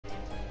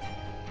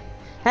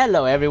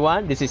Hello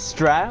everyone, this is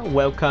Stra.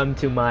 Welcome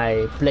to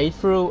my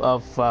playthrough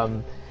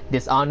of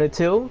Dishonored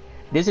 2.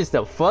 This is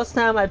the first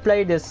time I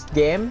play this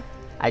game.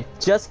 I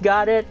just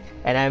got it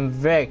and I'm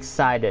very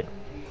excited.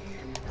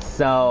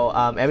 So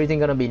everything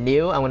gonna be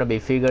new. I'm gonna be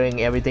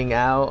figuring everything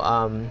out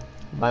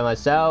by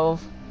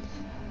myself.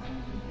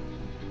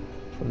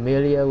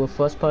 Familiar with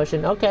first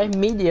person? Okay,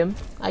 medium.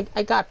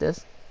 I got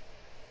this.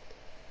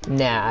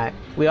 Nah,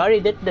 we already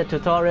did the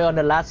tutorial on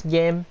the last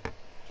game.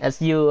 As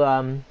you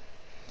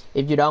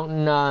if you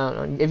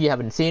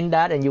haven't seen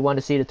that and you want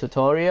to see the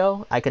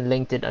tutorial, I can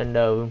link it in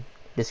the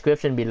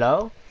description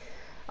below.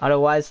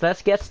 Otherwise,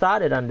 let's get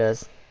started on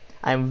this.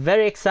 I'm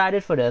very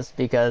excited for this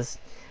because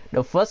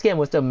the first game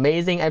was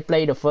amazing. I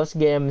played the first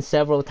game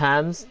several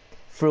times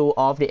through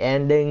all the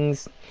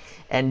endings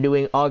and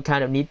doing all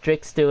kind of neat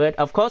tricks to it.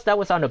 Of course, that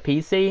was on the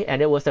PC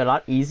and it was a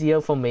lot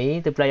easier for me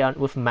to play on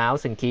with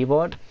mouse and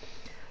keyboard.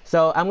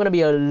 So I'm gonna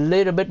be a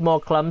little bit more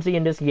clumsy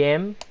in this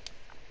game.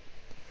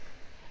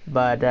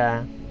 But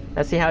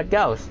let's see how it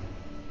goes.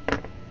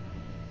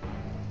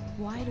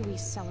 Why do we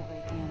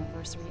celebrate the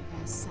anniversary of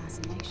an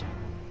assassination?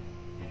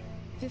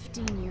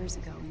 15 years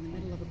ago, in the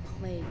middle of a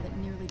plague that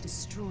nearly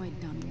destroyed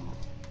Dunwall,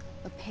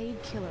 a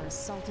paid killer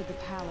assaulted the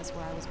palace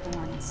where I was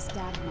born and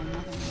stabbed my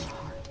mother in the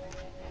heart.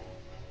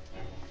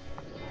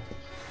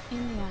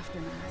 In the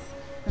aftermath,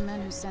 the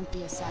men who sent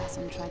the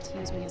assassin tried to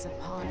use me as a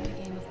pawn in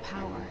a game of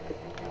power.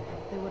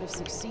 They would have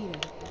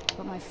succeeded,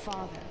 but my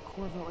father,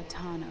 Corvo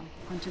Attano,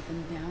 hunted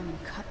them down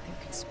and cut their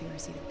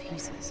conspiracy to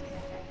pieces.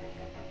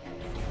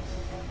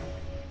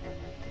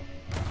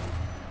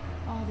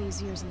 All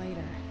these years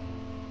later,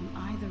 am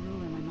I the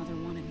ruler my mother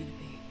wanted me to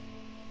be?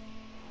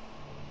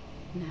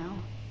 Now,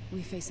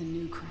 we face a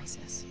new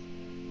crisis.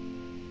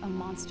 A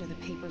monster the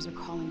papers are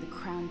calling the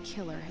Crown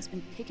Killer has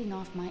been picking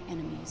off my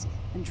enemies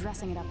and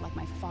dressing it up like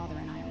my father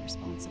and I are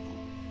responsible.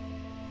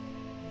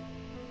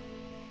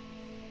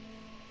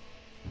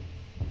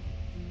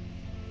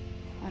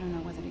 I don't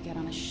know whether to get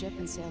on a ship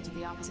and sail to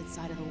the opposite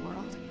side of the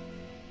world,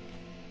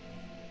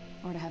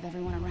 or to have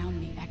everyone around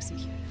me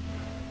executed.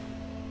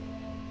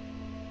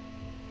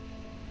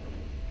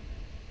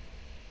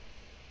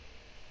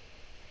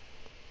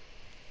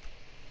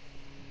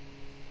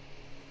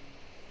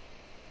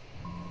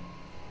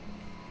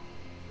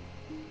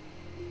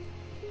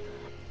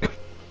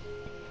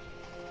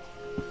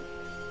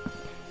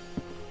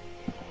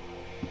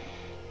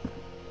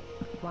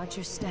 Watch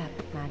your step,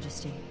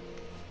 Majesty.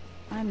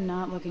 I'm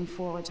not looking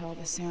forward to all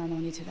the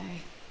ceremony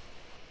today.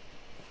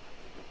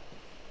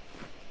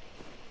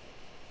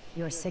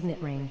 Your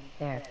signet ring.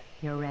 There.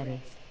 You're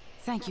ready.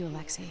 Thank you,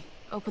 Alexei.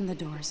 Open the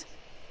doors.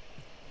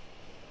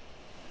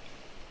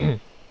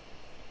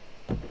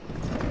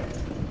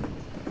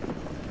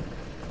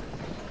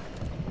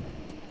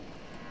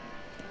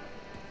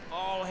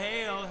 All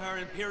hail Her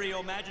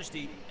Imperial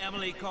Majesty,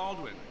 Emily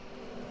Kaldwin.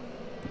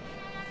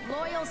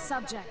 Loyal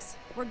subjects,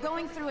 we're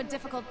going through a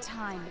difficult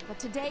time, but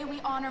today we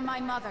honor my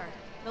mother,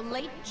 the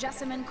late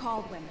Jessamine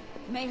Kaldwin.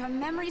 May her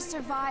memory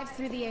survive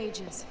through the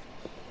ages.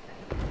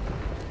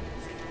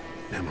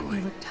 Emily.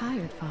 You look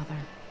tired, Father.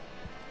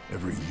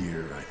 Every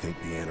year, I think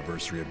the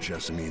anniversary of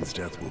Jessamine's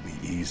death will be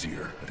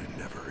easier, but it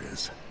never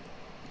is.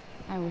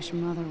 I wish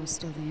Mother was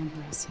still the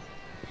Empress.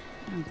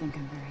 I don't think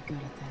I'm very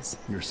good at this.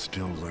 You're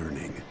still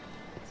learning.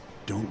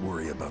 Don't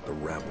worry about the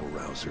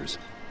rabble-rousers,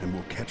 and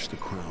we'll catch the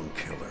Crown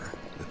Killer,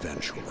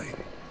 eventually.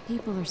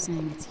 People are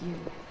saying it's you.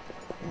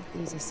 That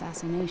these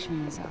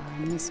assassinations are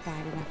a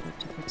misguided effort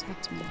to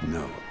protect me.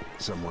 No.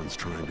 Someone's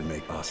trying to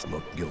make us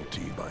look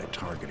guilty by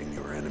targeting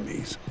your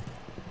enemies.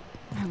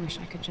 I wish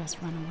I could just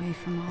run away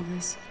from all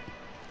this.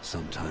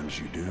 Sometimes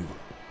you do.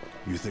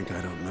 You think I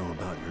don't know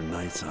about your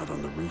nights out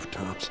on the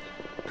rooftops?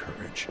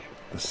 Courage.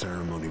 The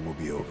ceremony will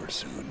be over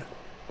soon.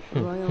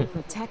 Royal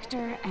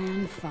Protector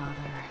and Father.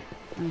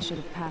 I should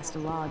have passed a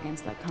law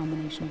against that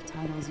combination of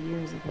titles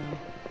years ago.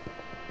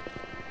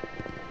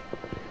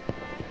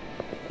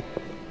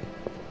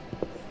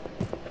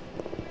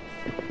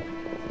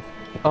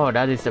 Oh,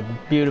 that is a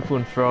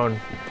beautiful throne.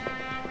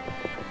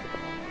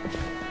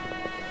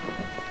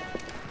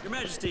 Your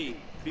Majesty,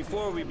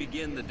 before we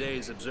begin the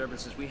day's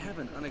observances, we have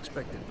an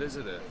unexpected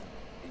visitor,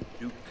 the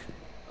Duke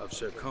of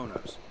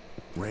Serkonos.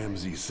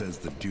 Ramsay says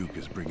the Duke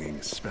is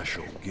bringing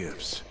special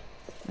gifts.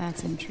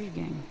 That's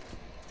intriguing.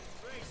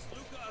 Grace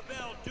Luca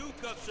Abel,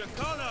 Duke of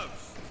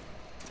Serkonos!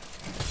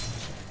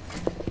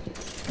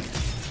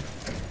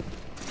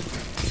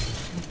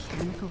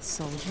 Mechanical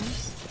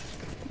soldiers?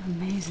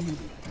 Amazing.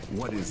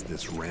 What is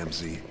this,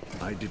 Ramsay?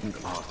 I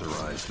didn't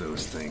authorize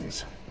those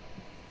things.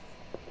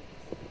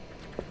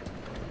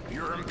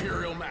 Your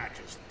Imperial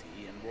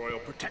Majesty and Royal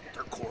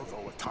Protector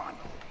Corvo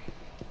Attano,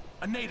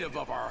 a native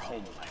of our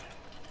homeland.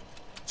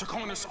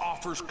 Serkonos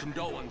offers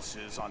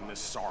condolences on this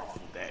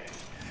sorrowful day,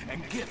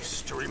 and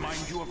gifts to remind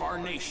you of our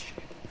nation,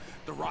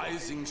 the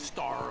rising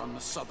star on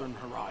the southern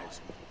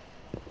horizon.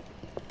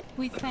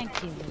 We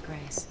thank you, Your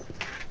Grace.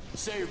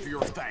 Save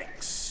your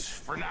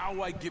thanks, for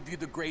now I give you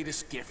the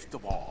greatest gift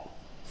of all,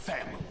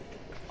 family.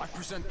 I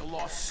present the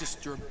lost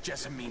sister of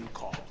Jessamine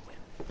Kaldwin,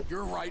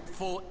 your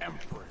rightful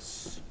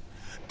empress.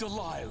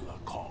 Delilah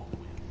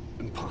Kaldwin.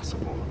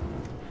 Impossible.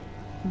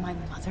 My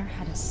mother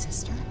had a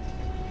sister?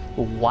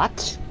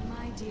 What?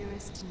 My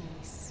dearest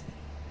niece.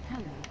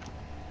 Hello.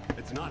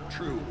 It's not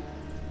true.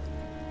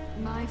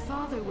 My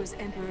father was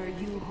Emperor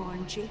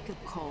Yuhorn Jacob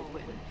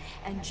Kaldwin,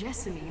 and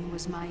Jessamine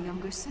was my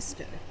younger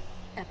sister.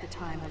 At the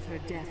time of her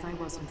death, I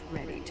wasn't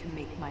ready to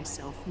make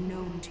myself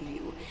known to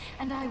you,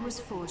 and I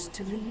was forced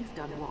to leave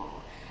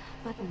Dunwall.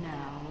 But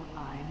now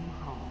I'm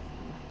home.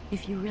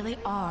 If you really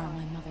are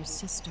my mother's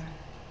sister,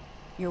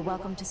 you're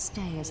welcome to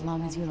stay as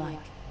long as you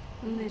like.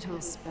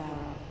 Little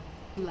sparrow,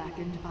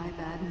 blackened by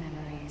bad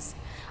memories,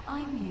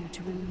 I'm here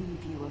to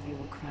relieve you of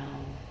your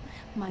crown.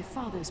 My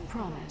father's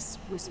promise,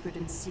 whispered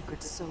in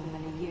secret so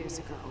many years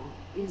ago,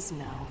 is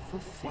now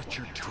fulfilled. Watch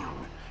your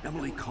tongue.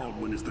 Emily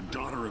Kaldwin is the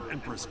daughter of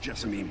Empress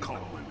Jessamine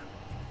Kaldwin.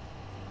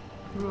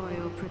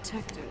 Royal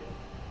Protector.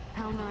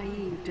 How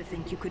naive to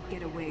think you could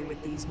get away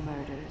with these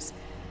murders.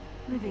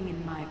 Living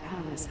in my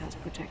palace has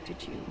protected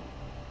you,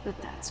 but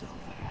that's over.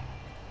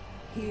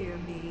 Hear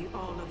me,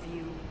 all of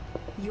you.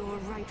 Your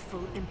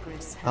rightful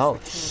Empress has Oh,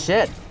 returned.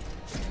 shit.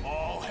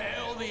 All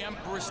hail the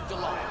Empress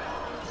Delilah.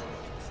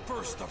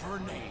 First of her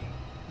name.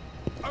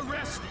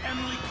 Arrest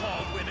Emily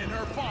Kaldwin and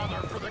her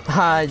father for the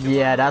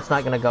Yeah, that's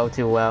not gonna go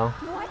too well.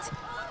 What?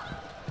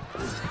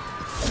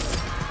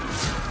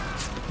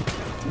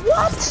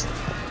 What?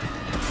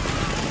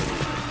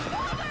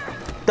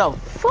 The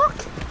fuck?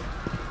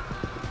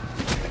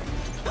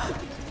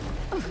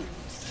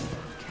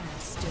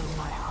 Can't still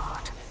my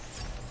heart.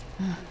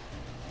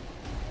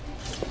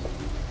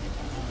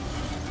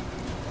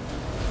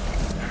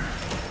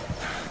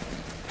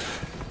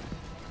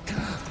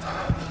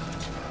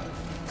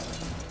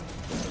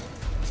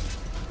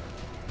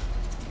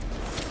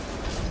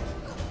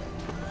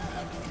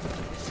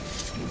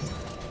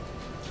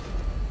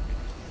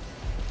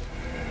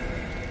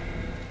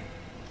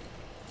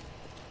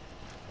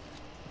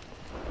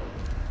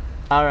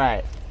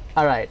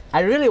 Alright.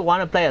 I really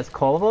want to play as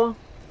Corvo,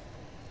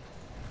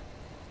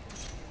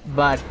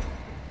 but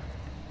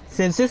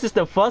since this is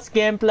the first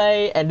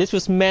gameplay and this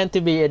was meant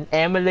to be an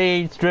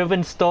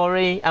Emily-driven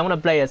story, I'm gonna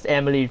play as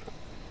Emily.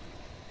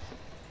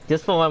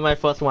 Just for my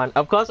first one.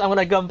 Of course, I'm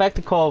gonna come back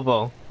to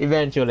Corvo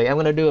eventually. I'm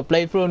gonna do a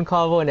playthrough in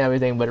Corvo and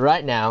everything, but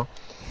right now,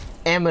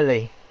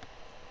 Emily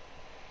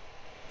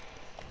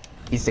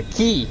is the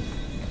key.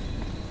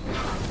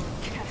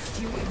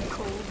 Cast you in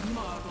cold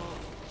marble.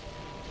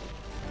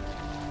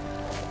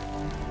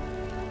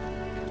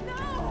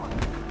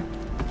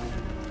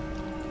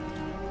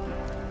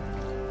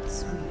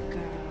 Sweet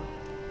girl,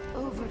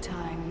 over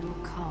time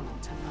you'll come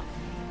to love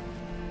me.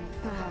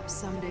 Perhaps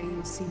someday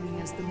you'll see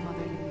me as the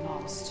mother you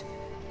lost.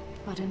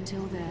 But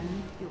until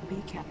then, you'll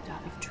be kept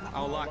out of trouble.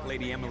 I'll lock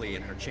Lady Emily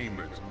in her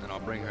chambers, and I'll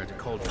bring her to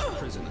Kaldwin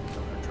prison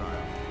until her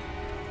trial.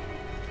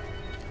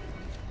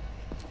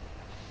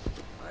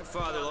 My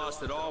father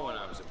lost it all when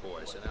I was a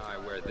boy, so now I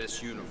wear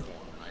this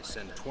uniform, and I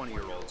send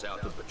 20-year-olds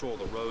out to patrol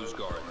the rose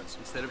gardens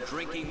instead of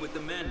drinking with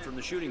the men from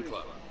the shooting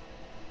club.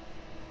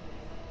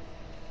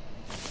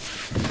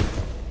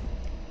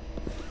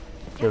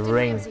 The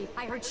ring.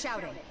 I heard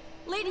shouting.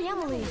 Lady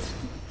Emily,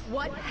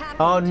 what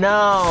happened? Oh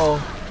no!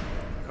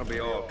 I'll be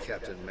all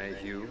Captain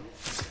Mayhew.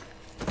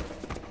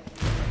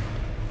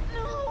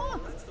 No!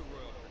 That's the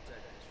Royal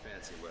Protector's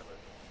fancy weapon.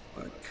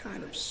 What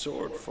kind of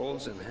sword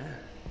folds in half?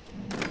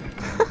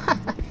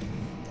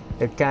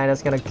 The guy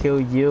that's gonna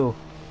kill you.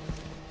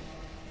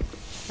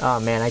 Oh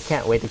man, I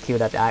can't wait to kill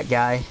that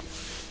guy.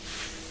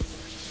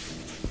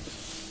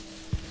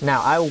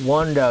 Now I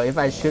wonder if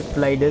I should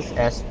play this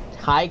as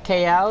high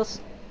chaos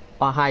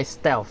or high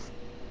stealth.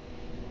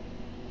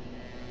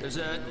 There's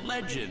a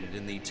legend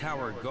in the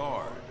Tower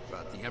Guard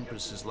about the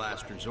Empress's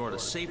last resort, a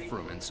safe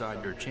room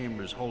inside her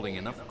chambers holding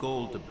enough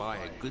gold to buy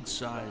a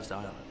good-sized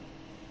island.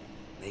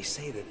 They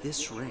say that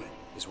this ring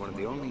is one of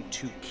the only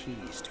 2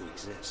 keys to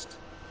exist.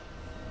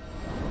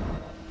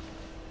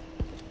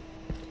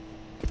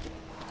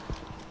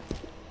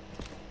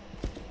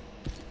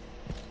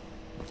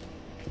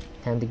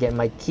 Time to get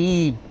my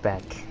key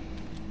back.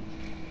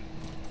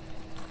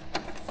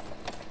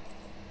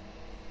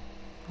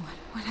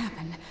 What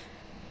happened?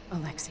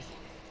 Alexei.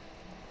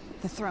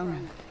 The throne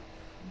room.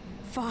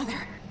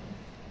 Father.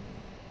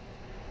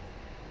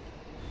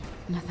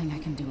 Nothing I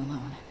can do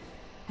alone.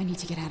 I need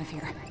to get out of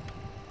here.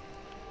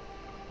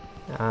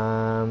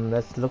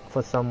 Let's look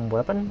for some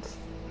weapons.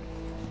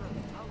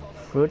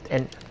 Fruit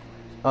and...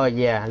 oh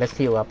yeah, let's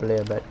heal up a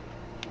little bit.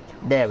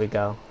 There we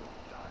go.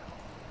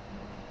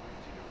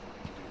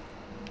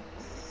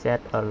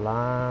 Set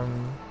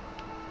alarm.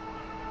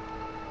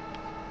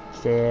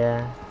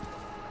 Share.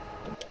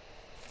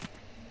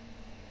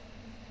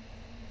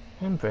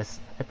 Empress,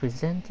 I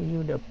present to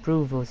you the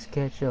approval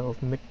schedule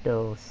of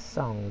Middle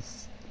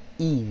Songs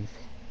Eve.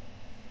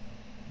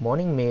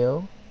 Morning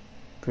meal,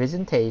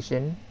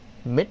 presentation,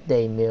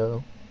 midday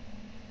meal,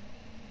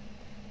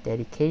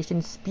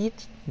 dedication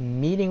speech,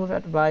 meeting with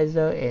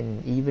advisor,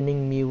 and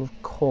evening meal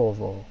with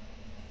Corvo.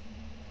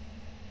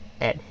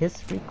 At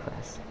his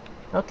request.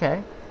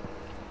 Okay.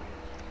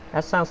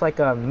 That sounds like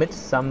a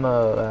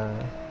midsummer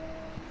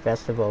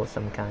festival of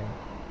some kind.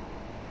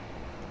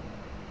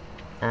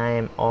 I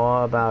am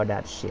all about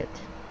that shit.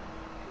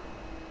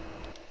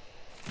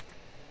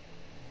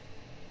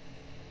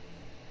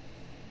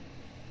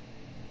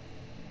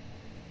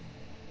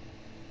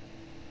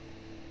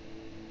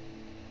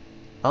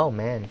 Oh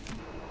man.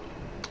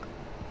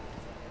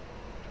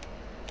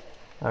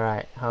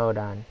 Alright, hold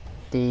on.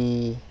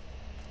 The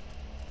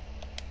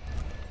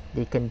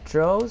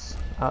controls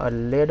are a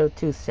little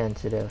too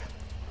sensitive.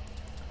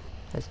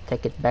 Let's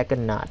take it back a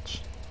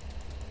notch.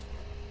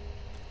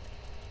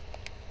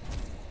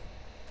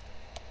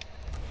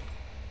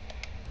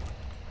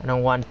 I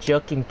don't want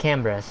jerking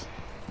cameras.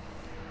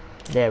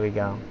 There we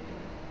go.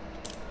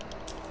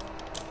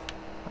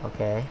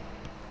 Okay.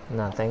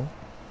 Nothing.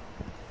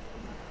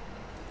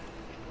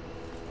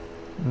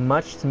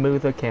 Much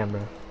smoother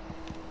camera.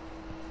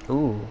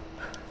 Ooh.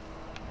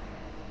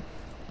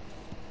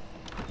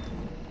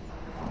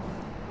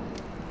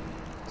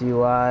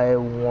 Do I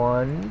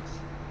want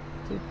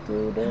to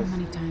do this? How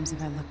many times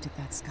have I looked at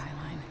that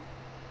skyline?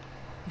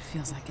 It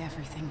feels like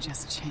everything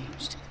just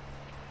changed.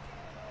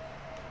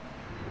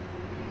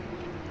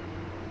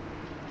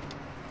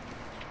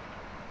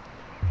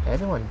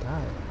 Everyone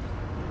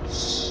died.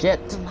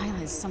 Shit.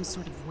 Delilah is some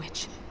sort of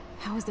witch.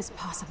 How is this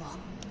possible?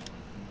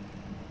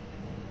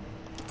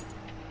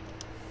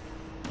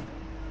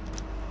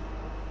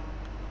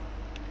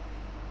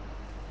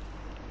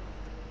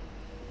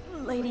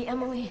 Lady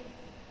Emily,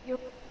 you're...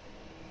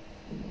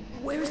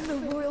 Where's the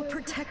Royal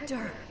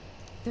Protector?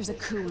 There's a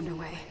coup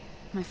underway.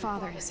 My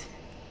father is...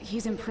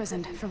 he's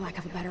imprisoned, for lack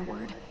of a better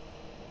word.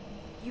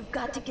 You've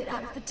got to get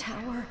out of the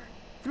tower.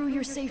 Through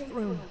your safe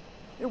room.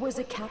 There was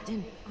a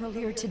captain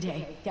earlier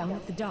today, down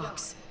at the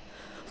docks.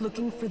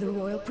 Looking for the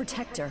Royal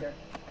Protector.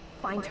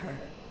 Find her.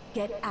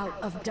 Get out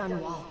of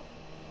Dunwall.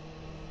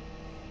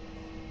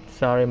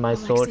 Sorry, my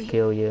sword Alexei,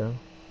 killed you.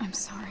 I'm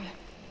sorry.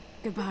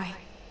 Goodbye.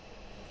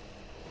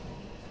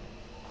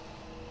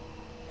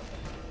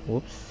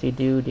 Whoopsie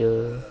doo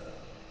doo.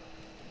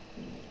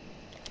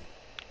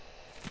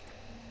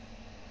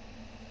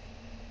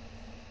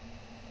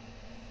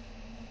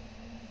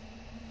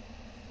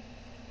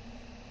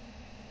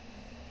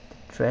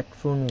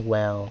 Dreadful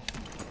well.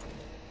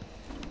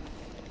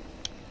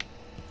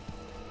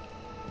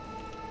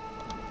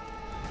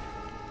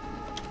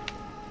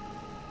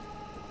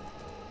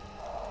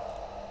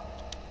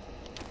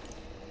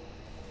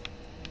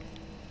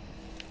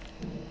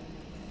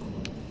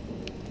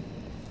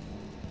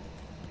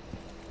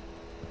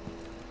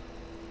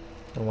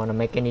 Don't want to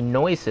make any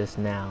noises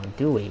now,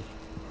 do we?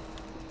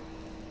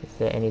 Is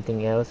there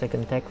anything else I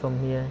can take from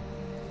here?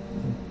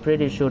 I'm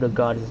pretty sure the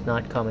god is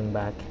not coming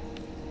back.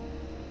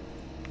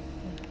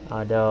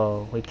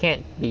 Although, we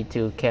can't be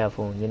too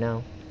careful, you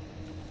know?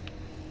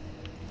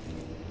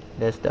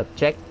 There's the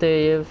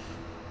objective.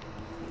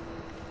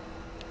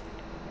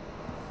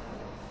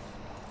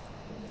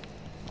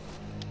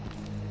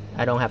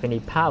 I don't have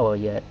any power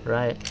yet,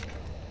 right?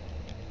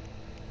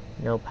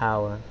 No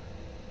power.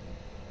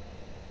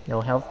 No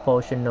health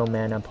potion, no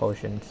mana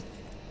potions.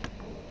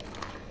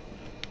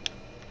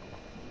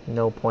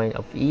 No point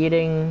of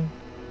eating.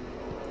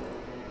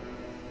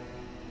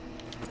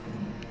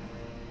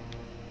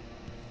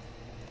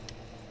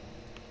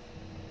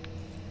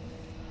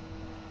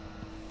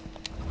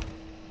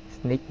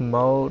 Sneak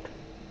mode.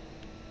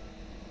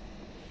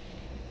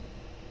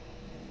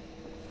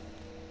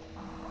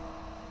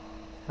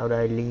 How do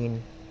I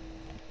lean?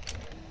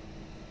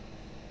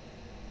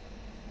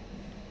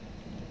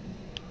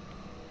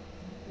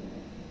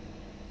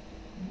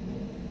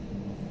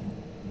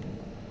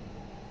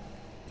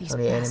 These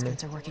Only enemy.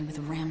 bastards are working with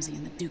Ramsay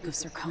and the Duke of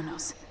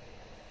Serkonos.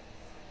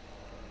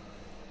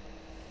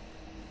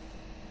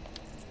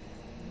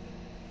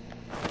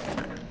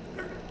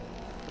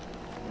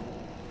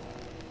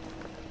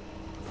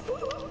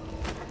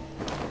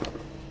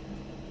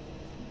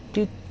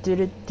 Do do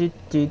do do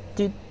do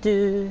do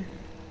do.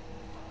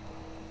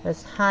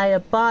 Let's hide a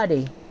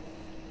body.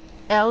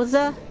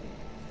 Elsa,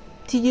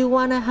 do you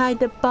wanna hide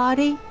the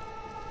body?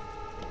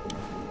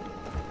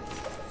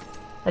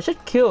 I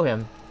should kill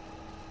him.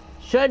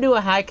 Should I do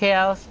a high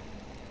chaos?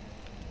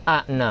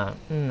 No.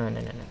 No,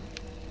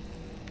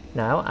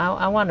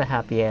 I want a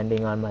happy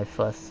ending on my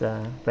first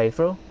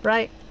playthrough,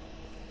 right?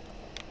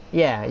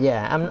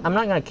 Yeah, I'm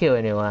not gonna kill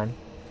anyone.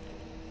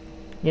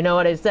 You know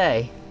what they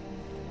say?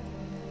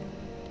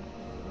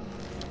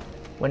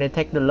 When you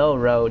take the low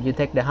road, you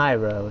take the high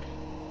road.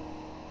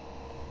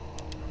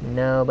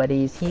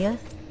 Nobody's here.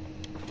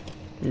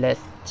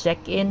 Let's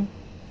check in.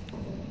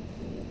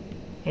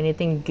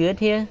 Anything good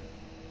here?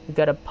 We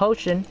got a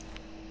potion.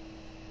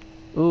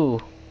 Ooh,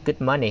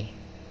 good money.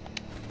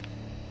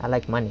 I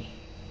like money.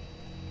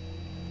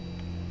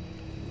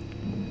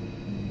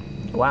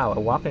 Wow, a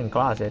walk-in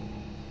closet.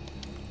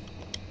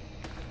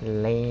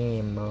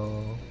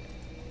 Lame-o.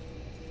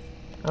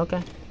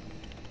 Okay.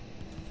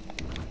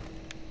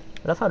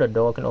 I love how the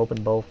door can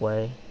open both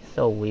ways.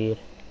 So weird.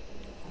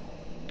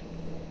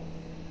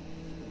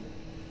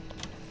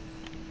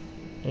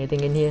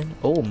 Anything in here?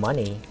 Oh,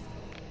 money.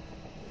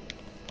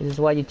 This is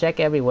why you check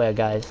everywhere,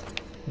 guys.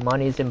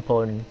 Money is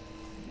important.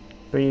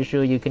 Pretty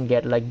sure you can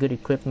get like good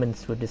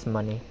equipments with this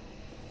money.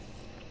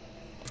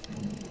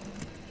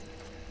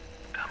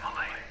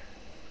 Emily,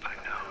 I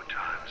know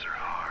times are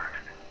hard.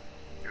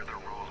 You're the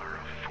ruler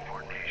of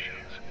 4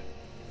 nations.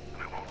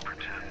 I won't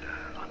pretend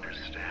to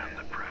understand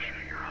the pressure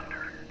you're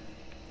under.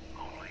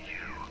 Only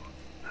you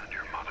and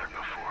your mother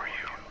before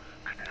you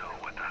could know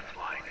what that's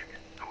like.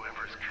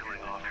 Whoever's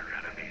killing off your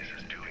enemies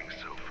is doing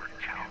so for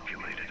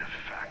calculated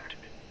effect,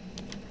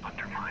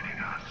 undermining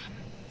us.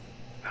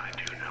 I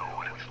do know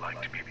what it's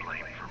like to be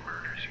blamed for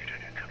murders you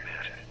didn't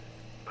commit.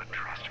 But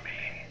trust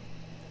me,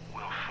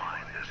 we'll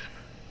find this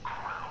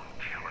crown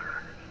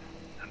killer,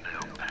 and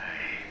they'll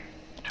pay.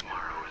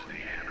 Tomorrow is the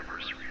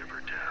anniversary of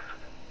her death.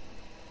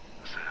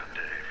 A sad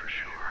day for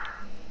sure.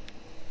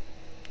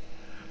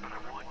 But I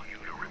want you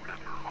to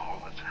remember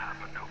all that's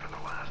happened over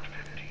the last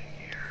 15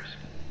 years.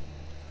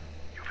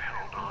 You've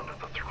held on to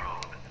the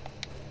throne,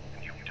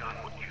 and you've done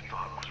what you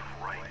thought was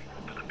right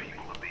for the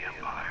people of the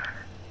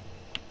Empire.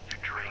 You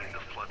drained the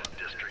flooded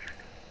district,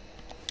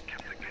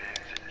 kept the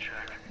gangs in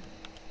check,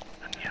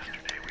 and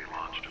yesterday we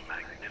launched a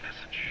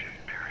magnificent ship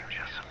bearing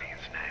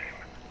Jessamine's name.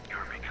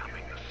 You're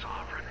becoming the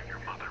sovereign your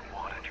mother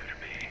wanted you to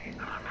be,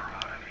 and I'm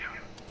proud of you.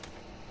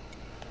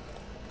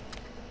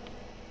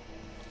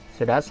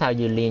 So that's how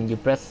you lean. You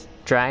press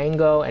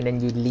triangle and then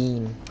you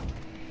lean.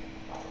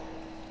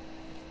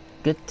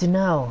 Good to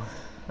know.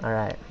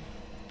 Alright.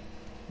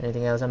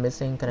 Anything else I'm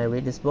missing? Can I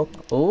read this book?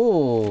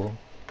 Oh,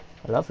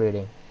 I love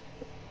reading.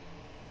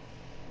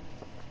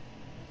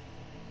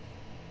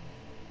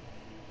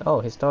 Oh,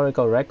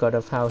 historical record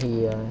of how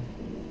he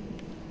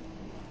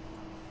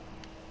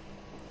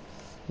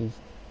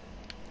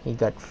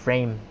got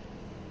framed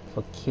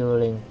for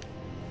killing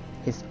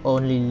his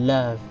only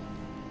love.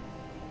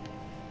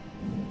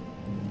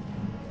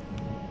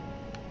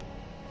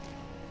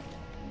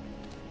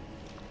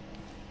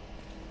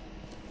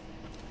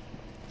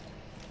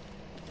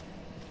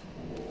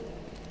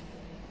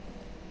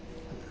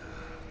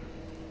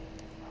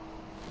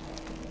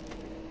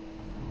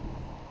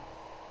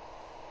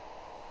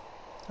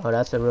 Oh,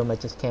 that's the room I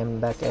just came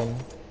back in.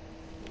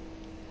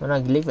 When I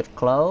leave it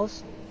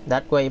closed,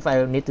 that way if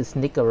I need to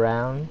sneak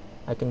around,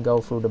 I can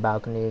go through the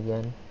balcony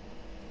again.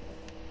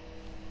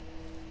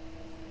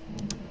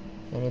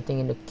 Anything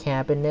in the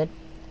cabinet?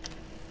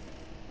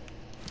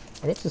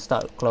 I need to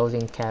start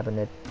closing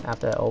cabinet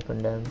after I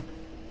open them.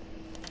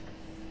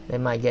 They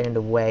might get in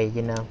the way,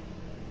 you know.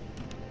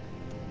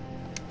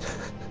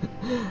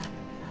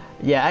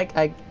 Yeah,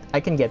 I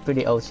can get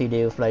pretty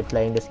OCD with like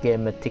playing this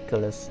game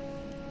meticulous.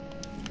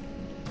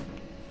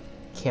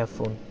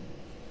 Careful.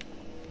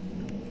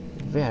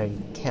 Very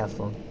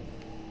careful.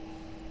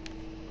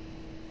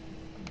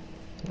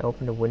 Can I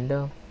open the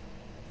window?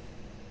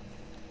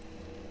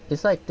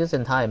 It's like this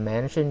entire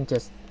mansion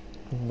just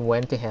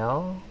went to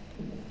hell.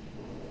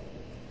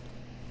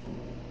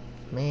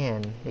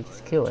 Man, they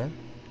just killed him.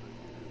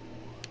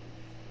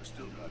 I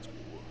still got some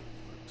wood,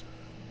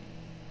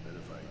 but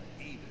if I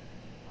eat it,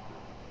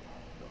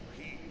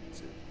 the heat eats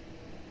it.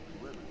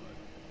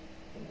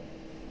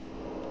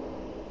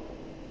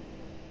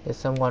 There's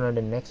someone in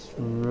the next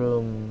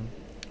room.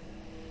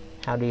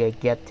 How do I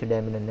get to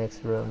them in the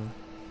next room?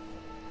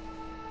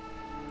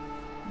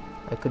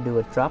 I could do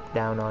a drop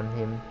down on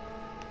him.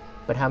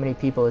 But how many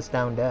people is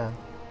down there?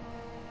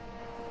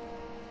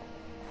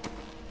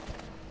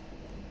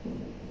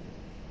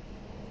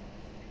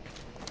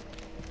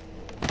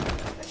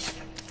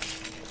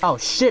 Oh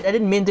shit, I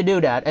didn't mean to do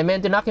that. I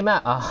meant to knock him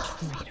out. Oh,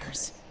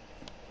 Raiders.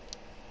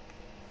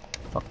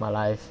 Fuck my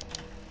life.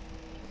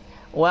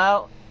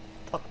 Well,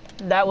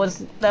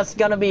 that's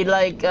gonna be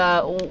like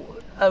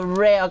a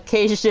rare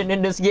occasion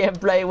in this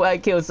gameplay where I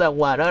kill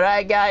someone.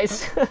 Alright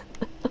guys?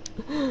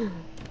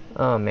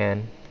 Oh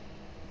man.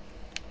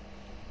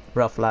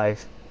 Rough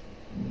life.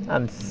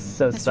 I'm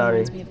so This sorry.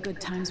 reminds me of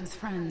good times with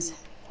friends,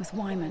 with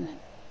Wyman.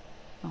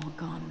 All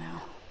gone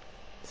now.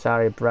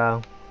 Sorry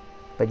bro.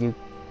 But you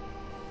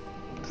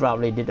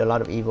probably did a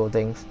lot of evil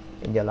things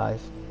in your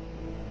life.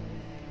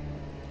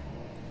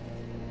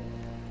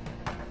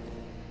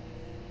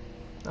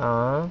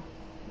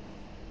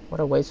 What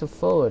a waste of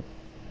food.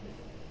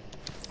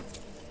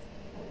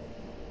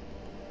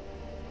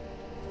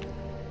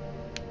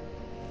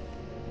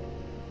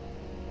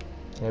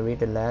 Can I read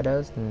the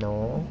letters?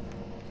 No.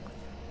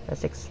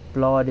 Let's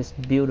explore this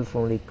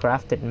beautifully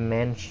crafted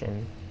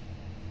mansion.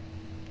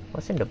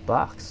 What's in the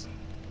box?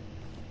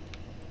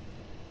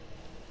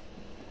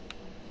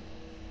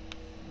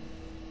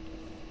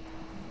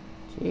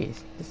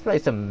 Jeez, this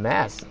place is a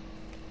mess.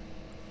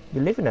 You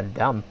live in a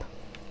dump.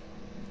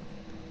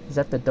 Is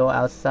that the door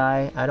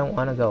outside? I don't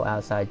want to go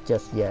outside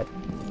just yet.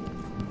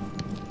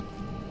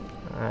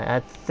 Alright, I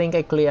think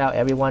I clear out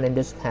everyone in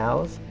this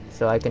house,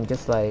 so I can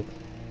just like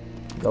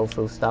go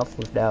through stuff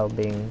without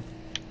being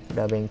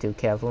too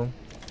careful.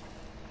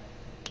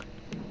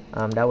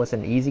 That was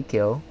an easy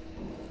kill.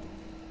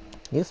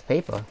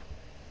 Newspaper.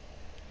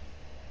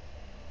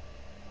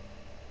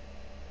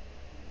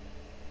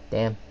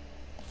 Damn.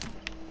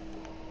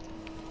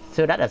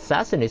 So that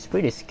assassin is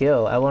pretty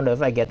skilled. I wonder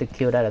if I get to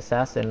kill that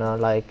assassin, or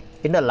like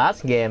in the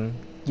last game,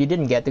 you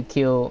didn't get to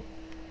kill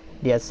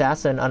the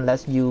assassin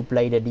unless you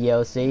play the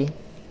DLC.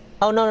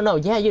 Oh no,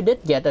 yeah, you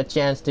did get a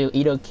chance to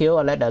either kill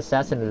or let the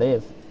assassin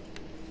live.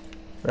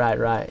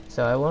 Right.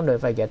 So I wonder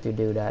if I get to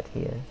do that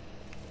here.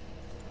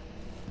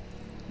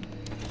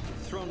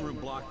 The throne room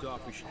blocked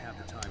off, we should have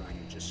the time. I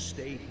can just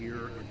stay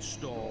here and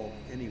stall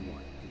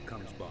anyone who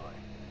comes by.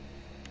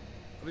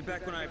 I'll be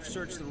back when I've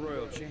searched the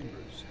royal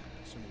chambers,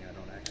 assuming I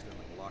don't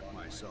accidentally lock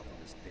myself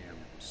in this damn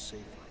safe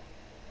room.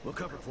 We'll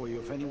cover for you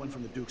if anyone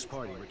from the Duke's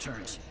party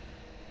returns.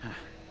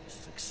 This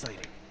is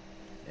exciting.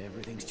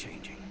 Everything's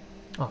changing.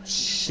 Oh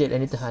shit, I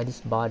need to hide his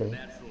body.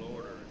 Natural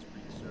order is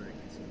reasserting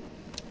itself.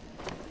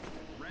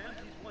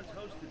 Ramses once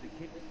hosted the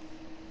king.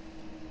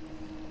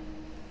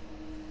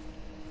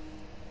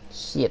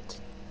 Shit.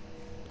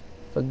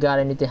 Forgot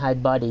I need to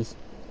hide bodies.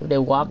 If they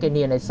walk in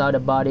here and they saw the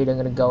body, they're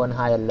gonna go on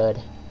high alert.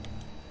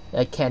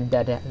 I can't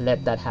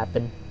let that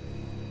happen.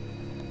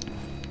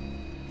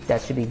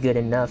 That should be good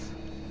enough.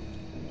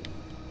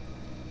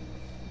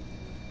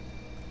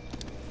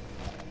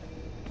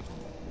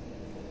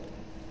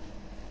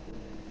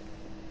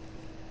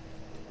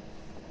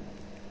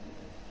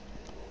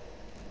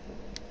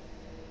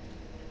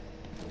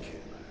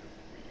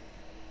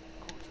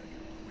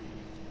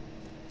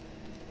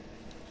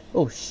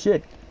 Oh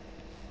shit.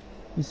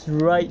 He's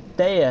right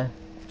there.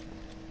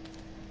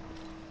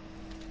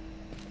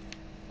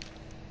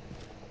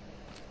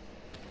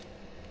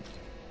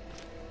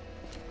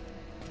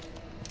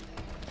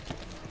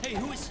 Hey,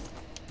 who is...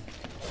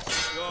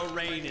 Your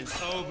reign is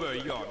over,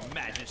 your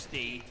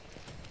majesty.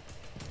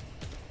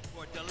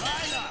 For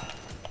Delilah!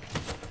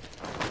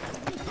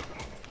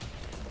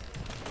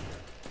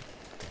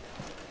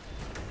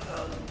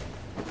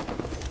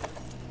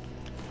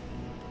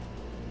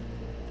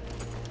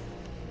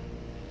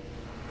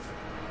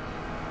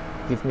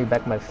 Give me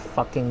back my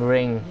fucking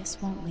ring. This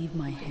won't leave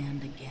my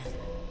hand again.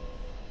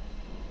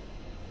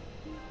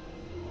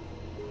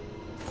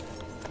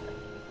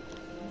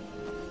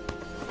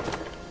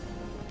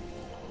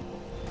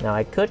 Now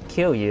I could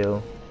kill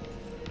you,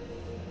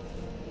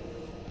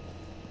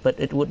 but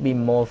it would be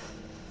more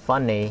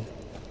funny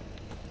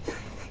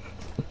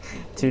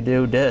to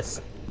do this.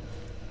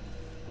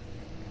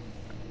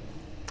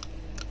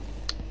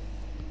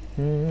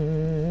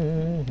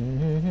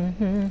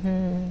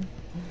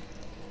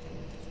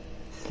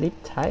 Sleep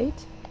tight?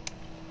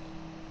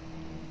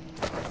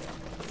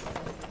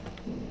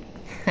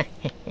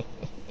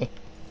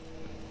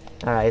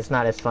 Alright, it's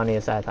not as funny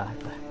as I thought,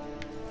 but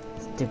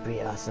it's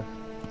pretty awesome.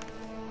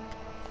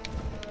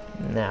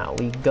 Now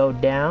we go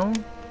down.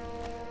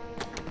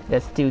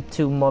 There's still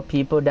 2 more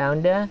people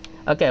down there.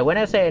 Okay, when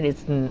I say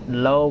it's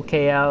low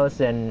chaos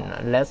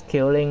and less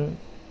killing,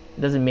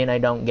 doesn't mean I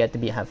don't get to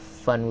have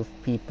fun with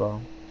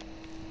people.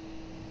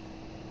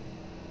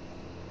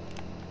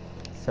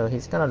 So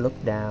he's gonna look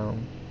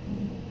down,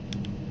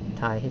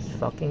 tie his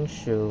fucking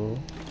shoe.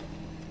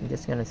 I'm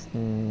just gonna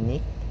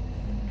sneak.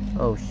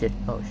 Oh shit,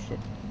 oh shit.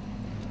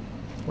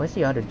 Where's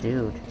the other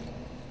dude?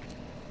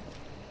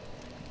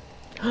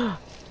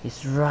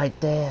 He's right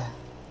there.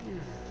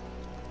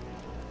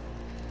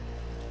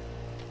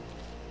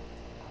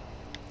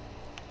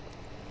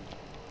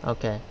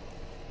 Okay.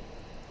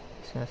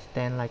 Just gonna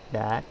stand like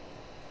that.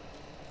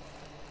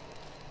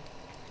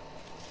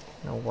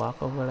 Now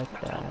walk over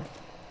like that.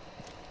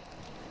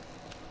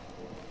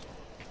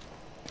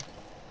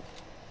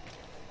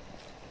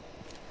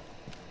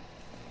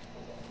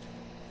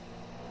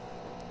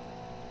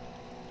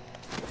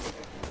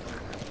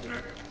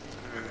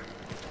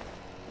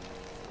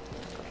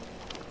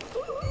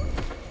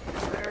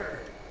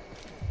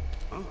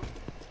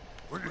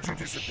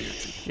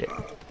 Shit.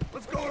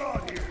 What's going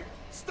on here?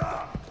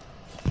 Stop!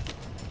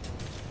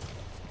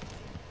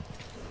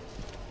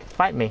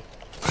 Fight me.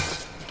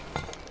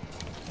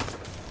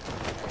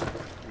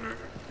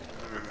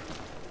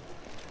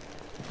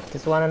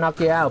 Just wanna knock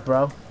you out,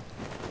 bro.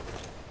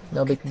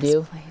 No big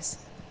deal.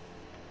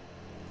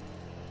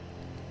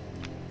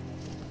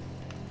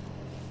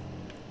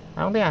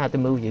 I don't think I have to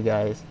move you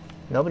guys.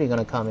 Nobody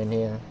gonna come in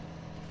here.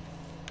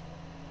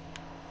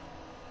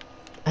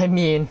 I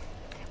mean,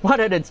 what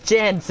are the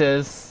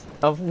chances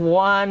of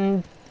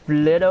one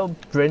little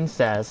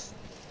princess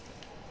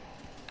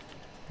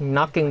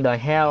knocking the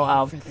hell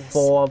out of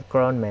 4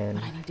 grown men?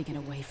 But I need to get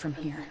away from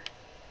here.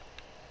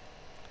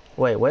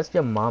 Wait, where's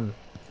your mom?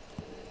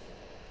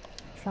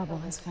 Trouble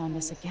has found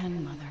us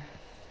again, Mother.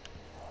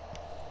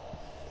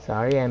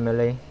 Sorry,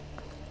 Emily.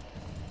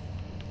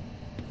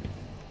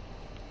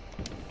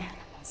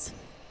 Animals.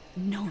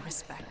 No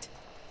respect.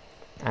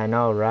 I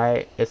know,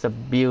 right? It's a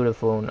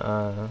beautiful,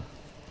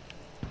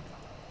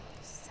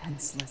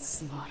 Senseless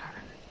slaughter.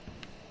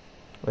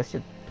 what's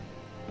your...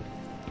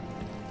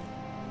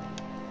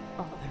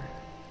 Father,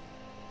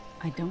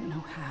 I don't know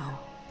how,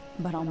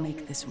 but I'll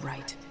make this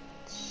right.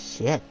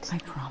 Shit. I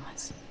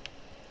promise.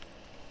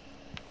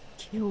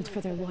 Killed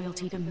for their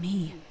loyalty to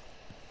me.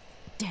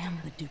 Damn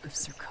the Duke of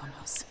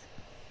Serkonos.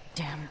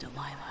 Damn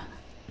Delilah.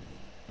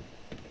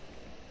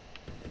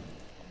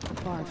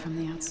 barred from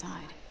the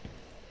outside.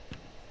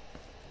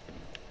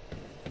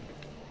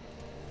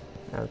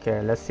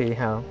 Okay, let's see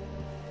how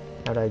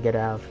do I get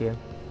out of here.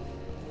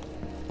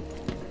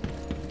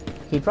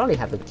 He probably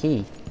have the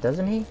key,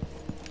 doesn't he?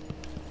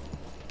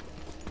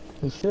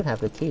 He should have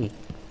the key.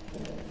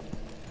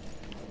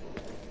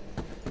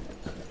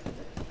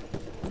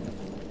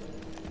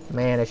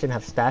 Man, I shouldn't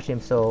have stashed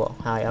him so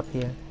high up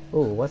here.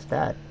 Ooh, what's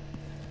that?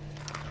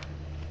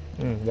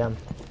 Yum.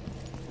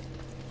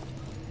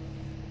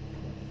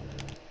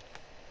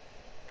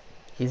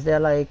 Is there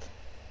like...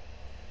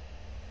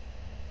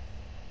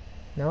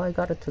 No, I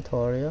got a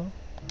tutorial.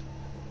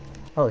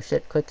 Oh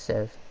shit, quick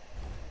save.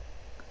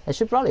 I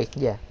should probably,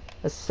 yeah.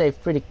 Let's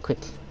save pretty quick.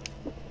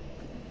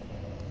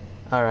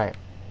 Alright.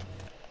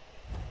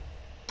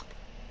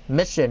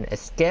 Mission,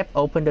 escape,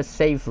 open the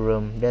safe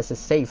room. There's a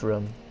safe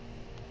room.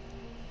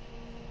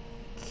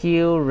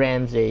 Kill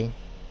Ramsey.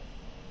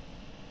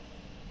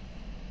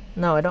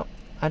 No,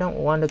 I don't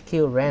want to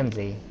kill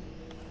Ramsey.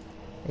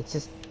 It's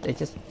just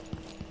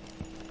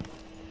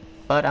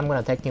but I'm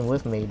gonna take him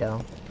with me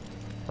though.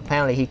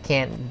 Apparently he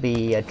can't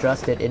be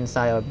trusted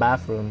inside our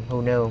bathroom.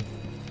 Who knew?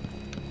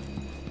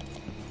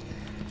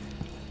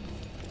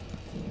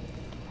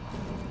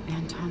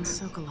 Anton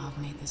Sokolov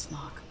made this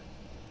lock.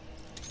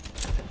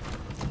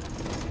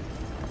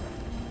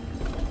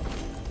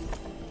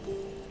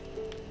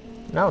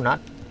 No, not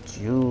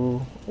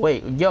you.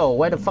 Wait, yo,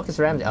 where the fuck is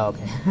Ramsey? Oh,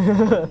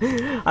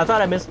 okay. I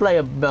thought I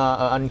misplayed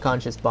a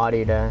unconscious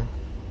body there.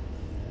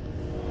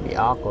 Be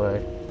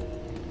awkward.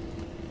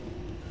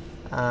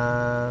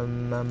 Uh,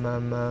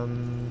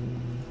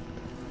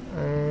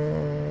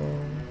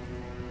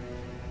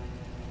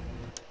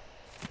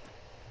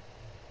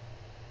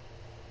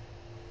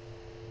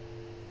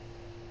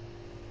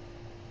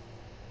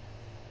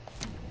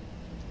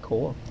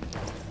 cool.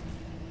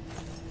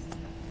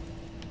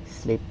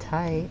 Sleep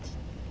tight.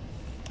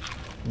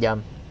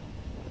 Yum.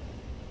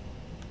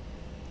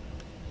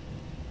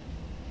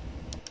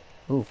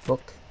 Ooh,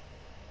 book.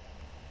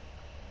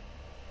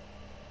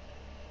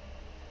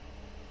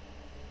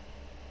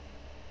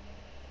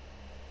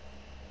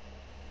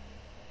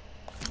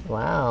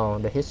 Wow,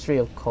 the history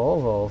of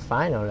Kovo,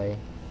 finally.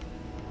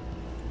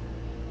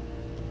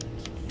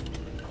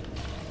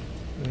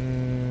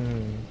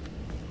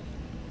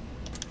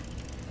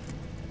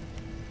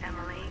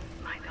 Emily,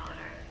 my daughter,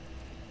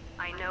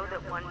 I know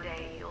that one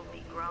day you'll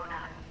be grown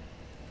up,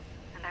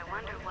 and I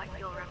wonder what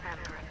you'll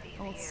remember of these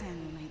Old years.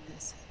 Samuel made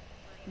this.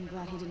 I'm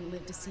glad he didn't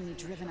live to see me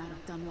driven out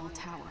of Dunwall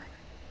Tower.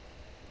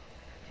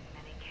 Too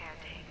many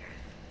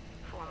caretakers,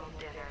 formal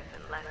dinners,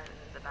 and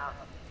lessons about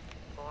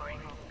boring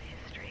old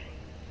history.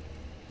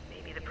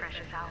 Maybe the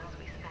precious hours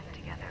we spent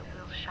together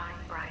will shine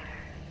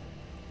brighter.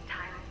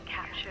 Time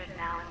captured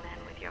now and then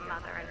with your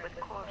mother and with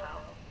Corvo,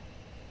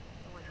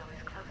 who was always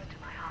close to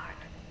my heart.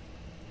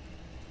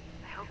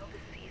 I hope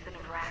the season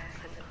of rats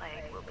and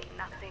plague will be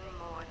nothing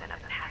more than a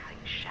passing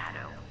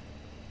shadow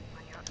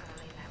on your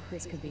early memories.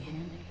 This could be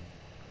handy.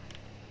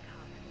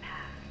 Come and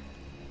pass,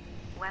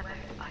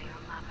 weathered by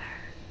your mother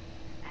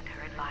and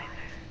her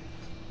advisors.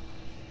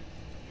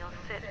 You'll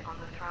sit on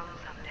the throne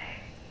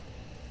someday,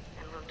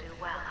 and will do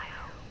well, I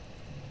hope.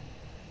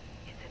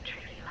 It's a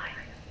tricky life,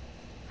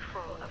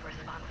 full of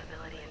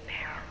responsibility and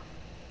peril.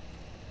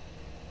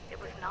 It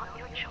was not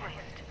your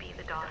choice to be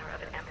the daughter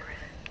of an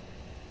empress,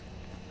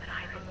 but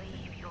I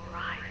believe you'll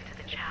rise to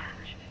the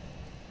challenge.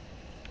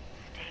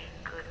 Stay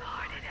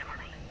good-hearted,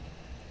 Emily.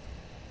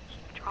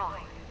 Keep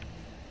drawing,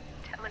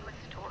 telling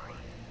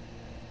stories,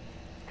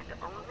 and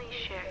only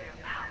share your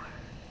power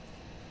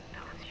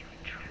those you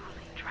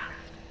truly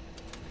trust.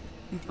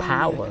 If only I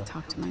Power. could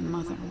talk to my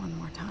mother one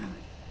more time.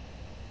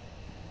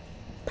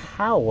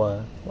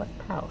 Power? What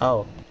power?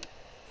 Oh,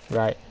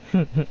 right.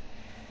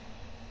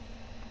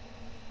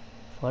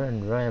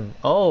 Foreign realm.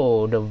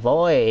 Oh, the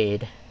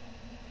void.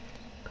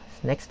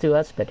 It's next to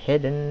us, but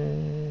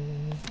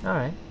hidden. All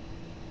right.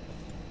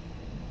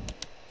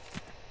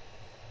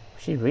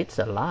 She reads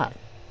a lot.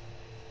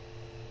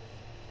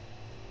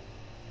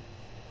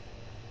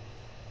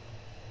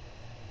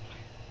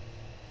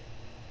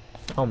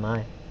 Oh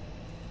my.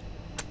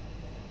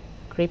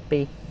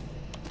 Creepy.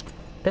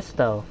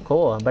 Pistol.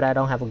 Cool, but I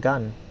don't have a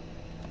gun.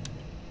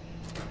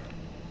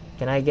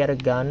 Can I get a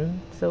gun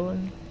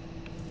soon?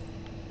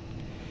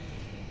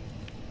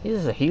 This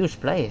is a huge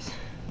place.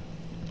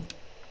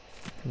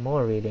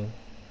 More reading.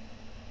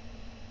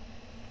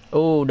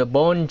 Oh, the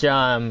bone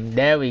jam.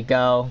 There we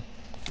go.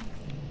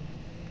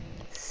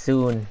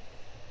 Soon.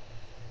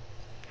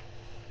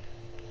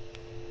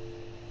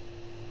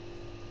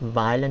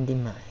 Violent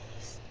demise.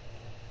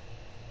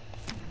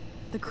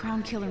 The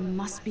Crown Killer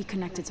must be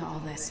connected to all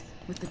this,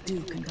 with the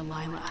Duke and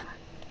Delilah.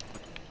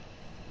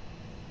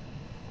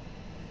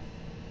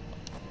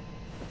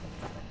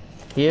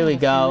 Here we I have a feeling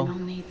go. I'll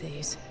need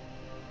these.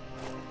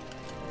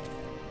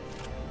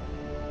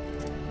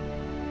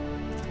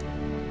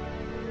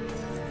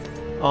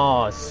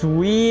 Oh,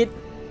 sweet.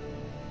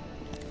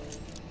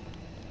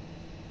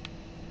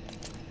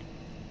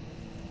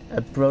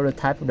 A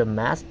prototype of the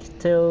mask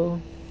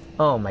too.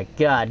 Oh my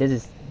god, this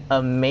is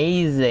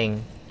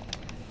amazing.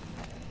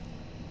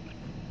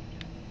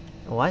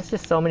 Why is there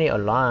so many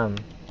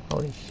alarms?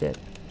 Holy shit.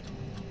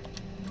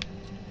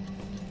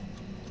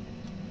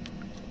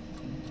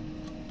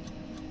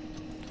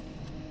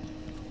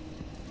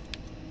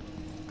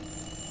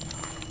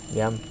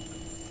 Yum.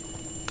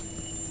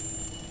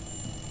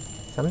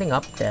 Something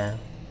up there.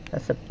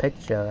 That's a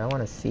picture. I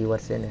want to see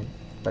what's in it.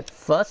 But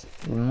first,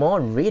 more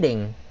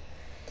reading.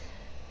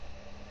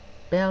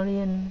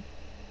 Rebellion.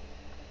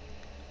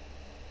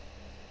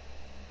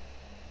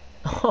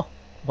 Oh,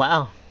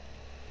 wow.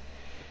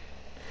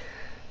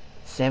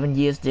 7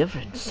 years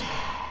difference.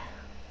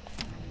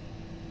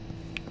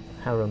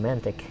 How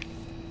romantic.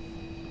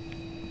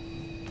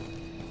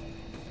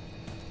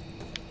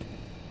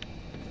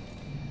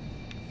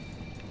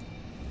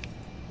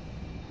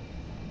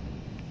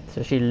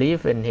 So she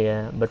lives in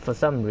here, but for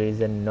some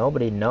reason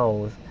nobody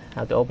knows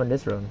how to open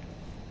this room.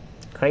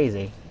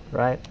 Crazy,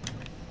 right?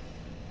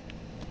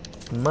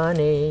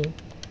 Money.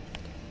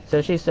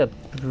 So she's a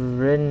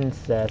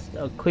princess,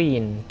 a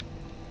queen,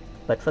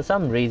 but for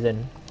some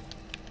reason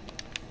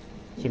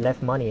she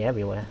left money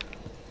everywhere.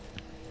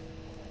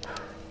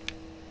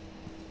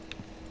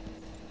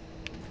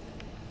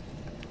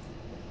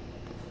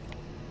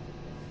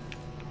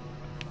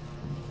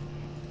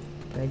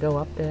 Can I go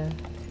up there?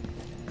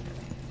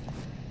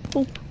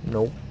 Boop.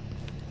 Nope.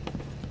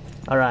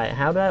 Alright,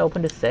 how do I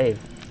open the safe?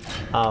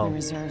 Oh. My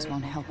reserves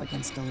won't help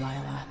against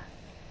Delilah,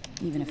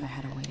 even if I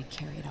had a way to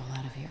carry it all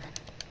out of here.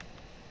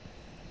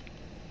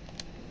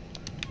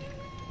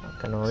 I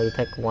can only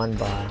take one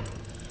bar.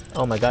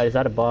 Oh my god, is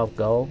that a bar of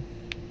gold?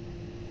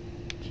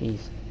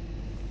 Jeez.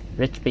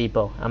 Rich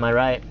people, am I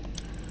right?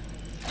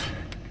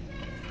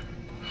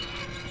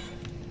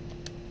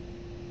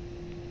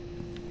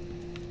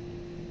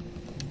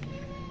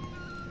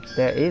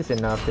 There is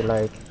enough to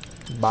like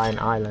buy an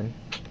island.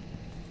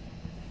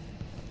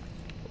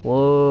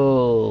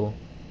 Whoa.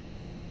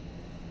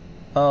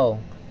 Oh,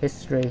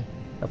 history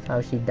of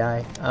how she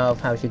died, of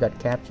how she got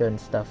captured and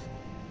stuff.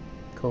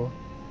 Cool.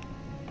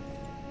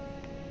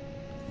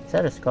 Is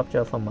that a sculpture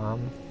of her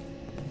mom?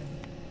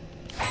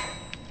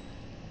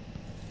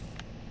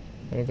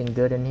 Anything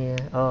good in here?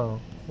 Oh,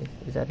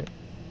 is that it?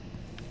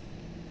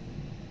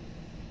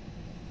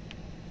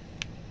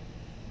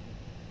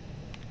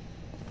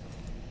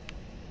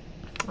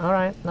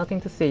 Alright,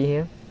 nothing to see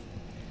here.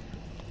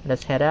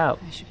 Let's head out.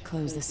 I should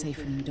close the safe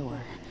room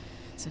door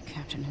so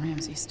Captain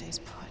Ramsey stays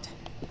put.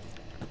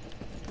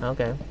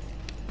 Okay.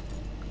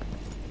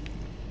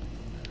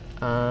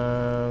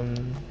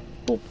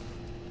 Boop.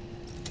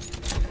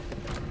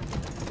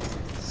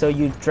 So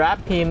you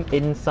trap him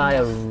inside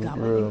a Got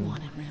what you room.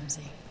 wanted,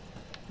 Ramsey.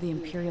 The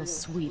Imperial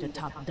Suite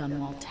atop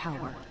Dunwall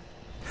Tower.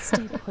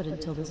 Stay put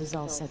until this is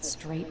all set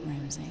straight,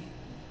 Ramsey.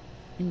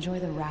 Enjoy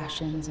the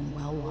rations and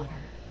well water,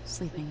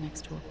 sleeping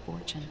next to a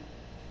fortune.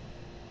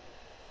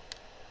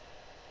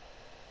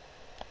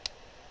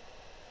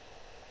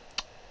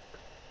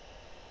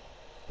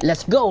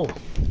 Let's go!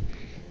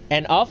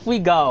 And off we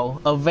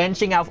go,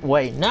 avenging our—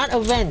 wait, not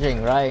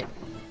avenging, right?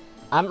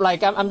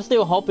 I'm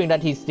still hoping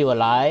that he's still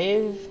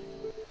alive.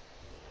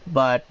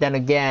 But then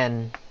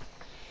again,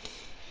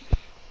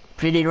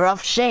 pretty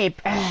rough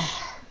shape.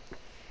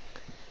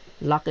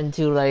 Locked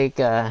into like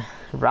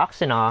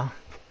rocks and all.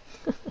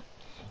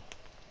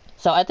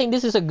 So I think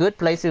this is a good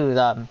place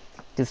to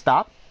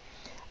stop.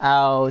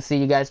 I'll see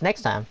you guys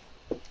next time.